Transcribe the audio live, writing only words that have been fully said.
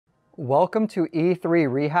Welcome to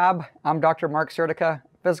E3 Rehab. I'm Dr. Mark Sertica,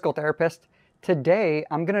 physical therapist. Today,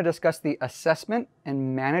 I'm going to discuss the assessment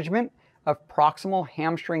and management of proximal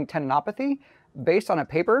hamstring tendinopathy based on a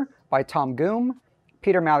paper by Tom Goom,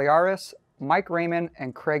 Peter Maliaris, Mike Raymond,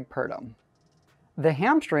 and Craig Purdom. The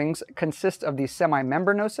hamstrings consist of the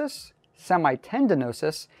semimembranosus,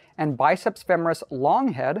 semitendinosus, and biceps femoris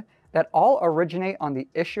long head that all originate on the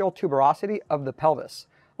ischial tuberosity of the pelvis,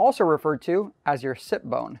 also referred to as your sit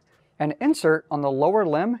bone, and insert on the lower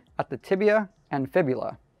limb at the tibia and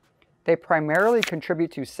fibula. They primarily contribute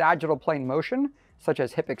to sagittal plane motion, such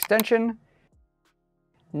as hip extension,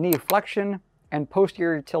 knee flexion, and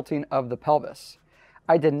posterior tilting of the pelvis.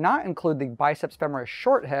 I did not include the biceps femoris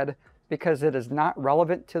short head because it is not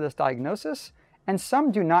relevant to this diagnosis, and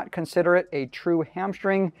some do not consider it a true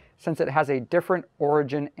hamstring since it has a different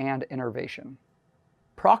origin and innervation.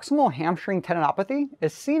 Proximal hamstring tendinopathy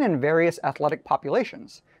is seen in various athletic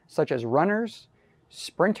populations, such as runners,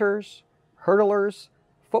 sprinters, hurdlers,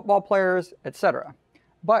 football players, etc.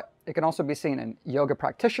 But it can also be seen in yoga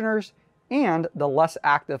practitioners and the less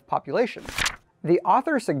active population. The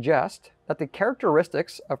authors suggest that the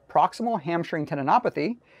characteristics of proximal hamstring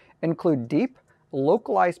tendinopathy include deep,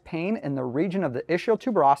 localized pain in the region of the ischial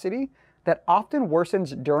tuberosity that often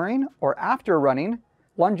worsens during or after running,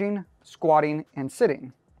 lunging, squatting, and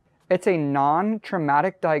sitting. It's a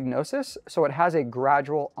non-traumatic diagnosis, so it has a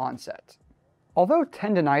gradual onset. Although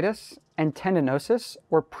tendinitis and tendinosis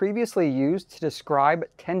were previously used to describe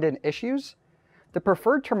tendon issues, the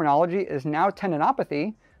preferred terminology is now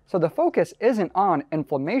tendinopathy, so the focus isn't on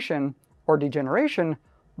inflammation or degeneration,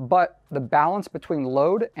 but the balance between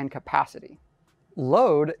load and capacity.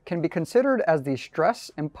 Load can be considered as the stress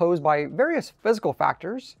imposed by various physical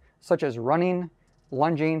factors, such as running,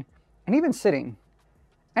 lunging, and even sitting.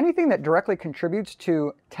 Anything that directly contributes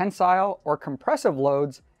to tensile or compressive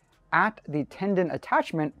loads at the tendon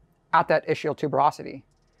attachment at that ischial tuberosity.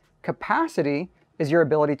 Capacity is your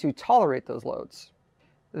ability to tolerate those loads.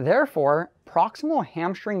 Therefore, proximal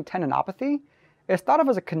hamstring tendinopathy is thought of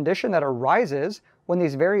as a condition that arises when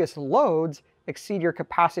these various loads exceed your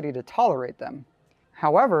capacity to tolerate them.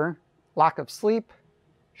 However, lack of sleep,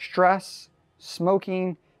 stress,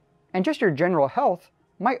 smoking, and just your general health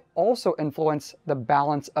might also influence the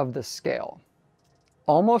balance of the scale.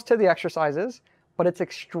 Almost to the exercises, but it's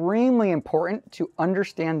extremely important to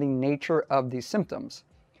understand the nature of these symptoms.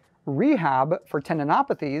 Rehab for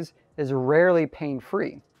tendinopathies is rarely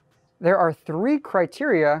pain-free. There are 3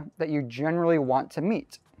 criteria that you generally want to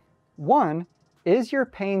meet. 1, is your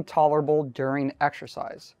pain tolerable during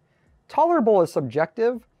exercise? Tolerable is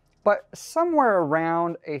subjective, but somewhere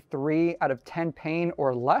around a 3 out of 10 pain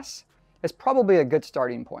or less is probably a good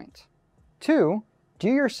starting point. 2, do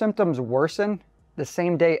your symptoms worsen the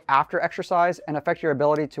same day after exercise and affect your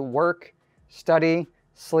ability to work, study,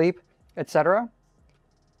 sleep, etc.?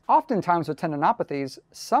 Oftentimes with tendinopathies,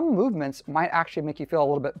 some movements might actually make you feel a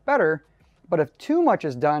little bit better, but if too much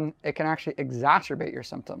is done, it can actually exacerbate your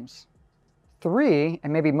symptoms. 3,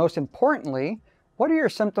 and maybe most importantly, what are your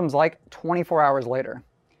symptoms like 24 hours later?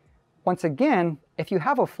 Once again, if you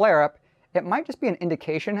have a flare-up, it might just be an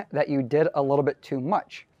indication that you did a little bit too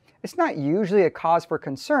much. It's not usually a cause for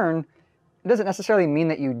concern. It doesn't necessarily mean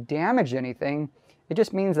that you damaged anything. It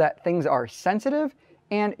just means that things are sensitive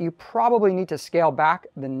and you probably need to scale back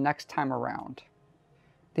the next time around.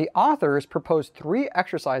 The authors propose 3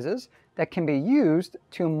 exercises that can be used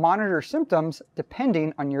to monitor symptoms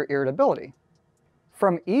depending on your irritability.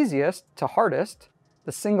 From easiest to hardest,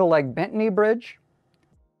 the single leg bent knee bridge,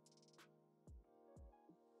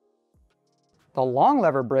 the long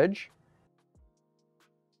lever bridge,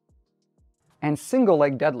 and single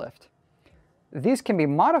leg deadlift. These can be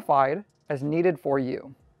modified as needed for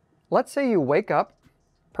you. Let's say you wake up,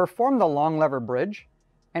 perform the long lever bridge,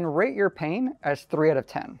 and rate your pain as 3 out of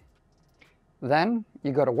 10. Then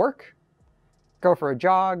you go to work, go for a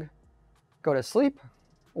jog, go to sleep,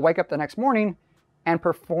 wake up the next morning, and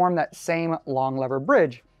perform that same long lever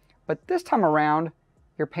bridge. But this time around,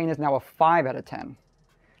 your pain is now a 5 out of 10.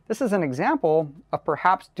 This is an example of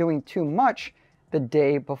perhaps doing too much the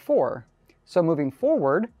day before. So moving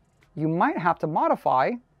forward, you might have to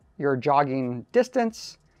modify your jogging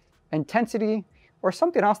distance, intensity, or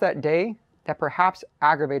something else that day that perhaps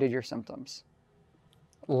aggravated your symptoms.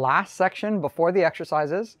 Last section before the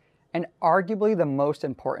exercises, and arguably the most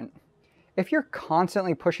important. If you're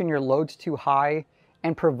constantly pushing your loads too high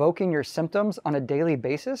and provoking your symptoms on a daily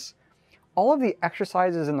basis, all of the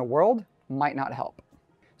exercises in the world might not help.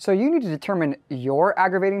 So you need to determine your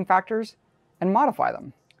aggravating factors and modify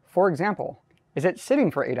them. For example, is it sitting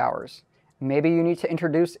for 8 hours? Maybe you need to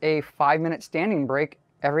introduce a 5-minute standing break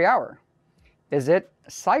every hour? Is it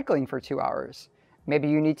cycling for 2 hours? Maybe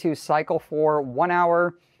you need to cycle for 1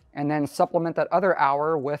 hour and then supplement that other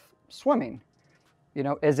hour with swimming.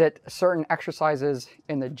 Is it certain exercises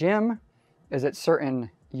in the gym? Is it certain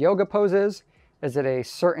yoga poses? Is it a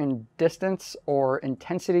certain distance or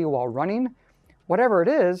intensity while running? Whatever it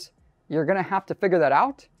is, you're going to have to figure that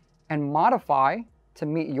out and modify to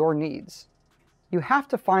meet your needs. You have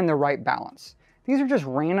to find the right balance. These are just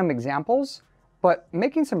random examples, but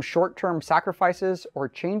making some short-term sacrifices or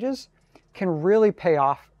changes can really pay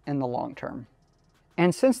off in the long term.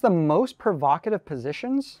 And since the most provocative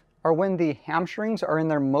positions are when the hamstrings are in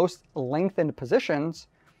their most lengthened positions,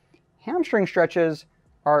 hamstring stretches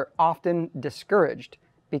are often discouraged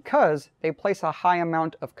because they place a high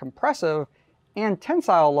amount of compressive and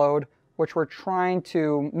tensile load, which we're trying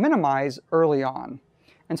to minimize early on.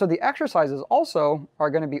 And so the exercises also are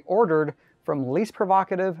going to be ordered from least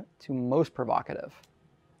provocative to most provocative.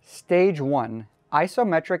 Stage 1,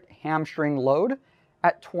 isometric hamstring load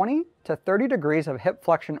at 20 to 30 degrees of hip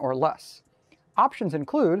flexion or less. Options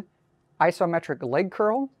include isometric leg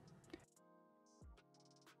curl,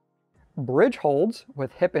 bridge holds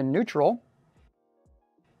with hip in neutral,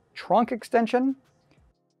 trunk extension,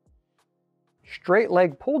 straight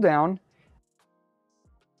leg pull down,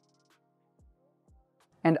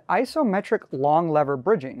 and isometric long lever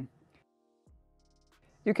bridging.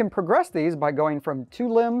 You can progress these by going from 2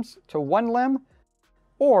 limbs to 1 limb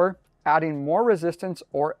or adding more resistance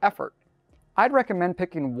or effort. I'd recommend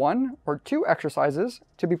picking 1 or 2 exercises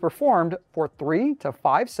to be performed for 3 to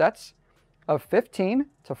 5 sets of 15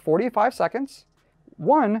 to 45 seconds,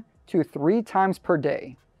 1 to 3 times per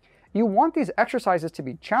day. You want these exercises to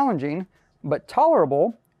be challenging but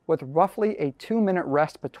tolerable with roughly a 2-minute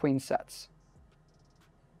rest between sets.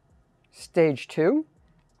 Stage 2,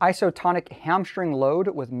 isotonic hamstring load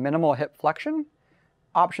with minimal hip flexion.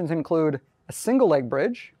 Options include a single leg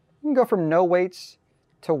bridge. You can go from no weights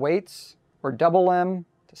to weights, or double limb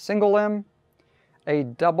to single limb. A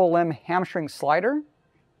double limb hamstring slider,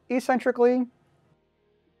 eccentrically.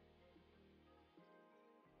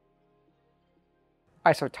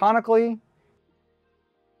 Isotonically.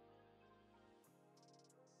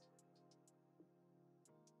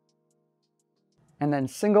 And then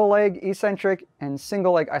single leg eccentric and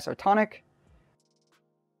single leg isotonic.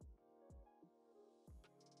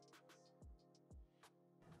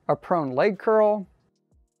 A prone leg curl.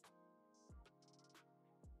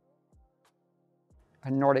 A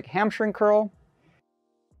Nordic hamstring curl.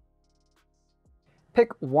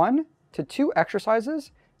 Pick 1 to 2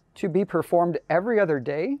 exercises to be performed every other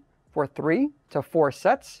day for 3 to 4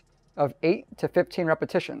 sets of 8 to 15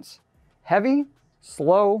 repetitions. Heavy,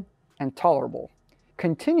 slow, and tolerable.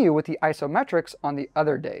 Continue with the isometrics on the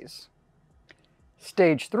other days.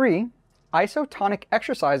 Stage 3, isotonic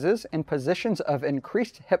exercises in positions of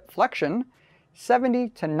increased hip flexion, 70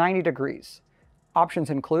 to 90 degrees. Options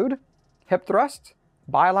include hip thrust,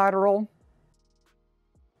 bilateral,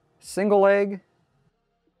 single leg,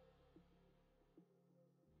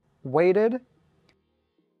 weighted,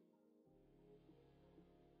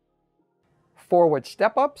 forward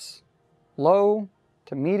step-ups, low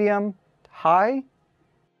to medium to high,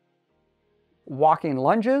 walking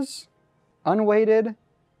lunges, unweighted,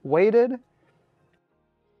 weighted,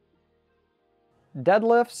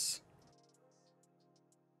 deadlifts,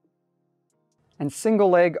 and single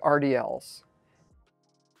leg RDLs.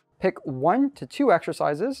 Pick 1 to 2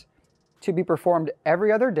 exercises to be performed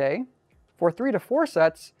every other day for 3 to 4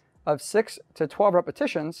 sets of 6 to 12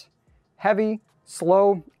 repetitions, heavy,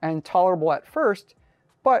 slow, and tolerable at first,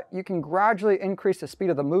 but you can gradually increase the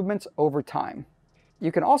speed of the movements over time.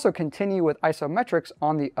 You can also continue with isometrics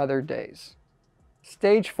on the other days.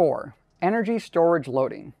 Stage 4, energy storage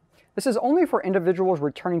loading. This is only for individuals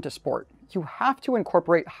returning to sport. You have to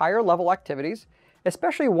incorporate higher level activities,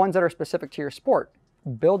 especially ones that are specific to your sport.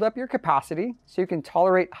 Build up your capacity so you can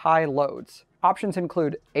tolerate high loads. Options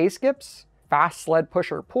include A-skips, fast sled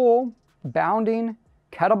push or pull, bounding,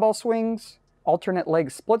 kettlebell swings, alternate leg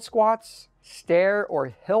split squats, stair or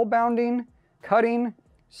hill bounding, cutting,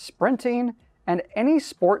 sprinting, and any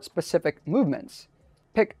sport-specific movements.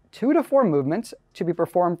 Pick 2 to 4 movements to be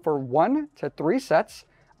performed for 1 to 3 sets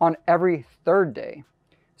on every 3rd day.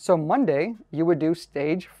 So Monday, you would do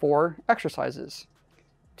stage 4 exercises.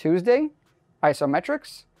 Tuesday,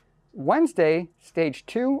 isometrics. Wednesday, stage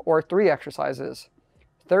 2 or 3 exercises.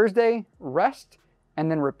 Thursday, rest,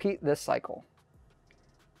 and then repeat this cycle.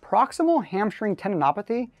 Proximal hamstring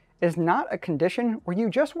tendinopathy is not a condition where you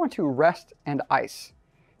just want to rest and ice.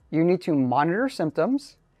 You need to monitor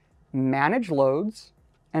symptoms, manage loads,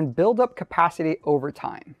 and build up capacity over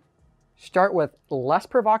time. Start with less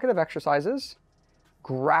provocative exercises,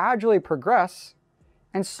 gradually progress,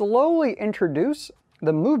 and slowly introduce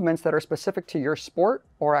the movements that are specific to your sport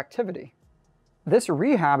or activity. This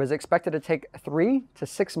rehab is expected to take 3 to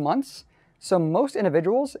 6 months, so most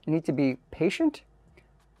individuals need to be patient,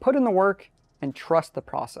 put in the work, and trust the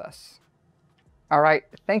process. All right,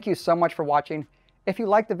 thank you so much for watching. If you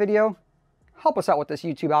liked the video, help us out with this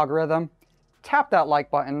YouTube algorithm. Tap that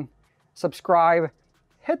like button, subscribe,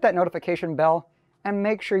 hit that notification bell, and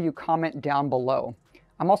make sure you comment down below.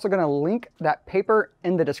 I'm also going to link that paper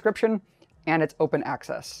in the description, and it's open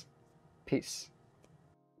access. Peace.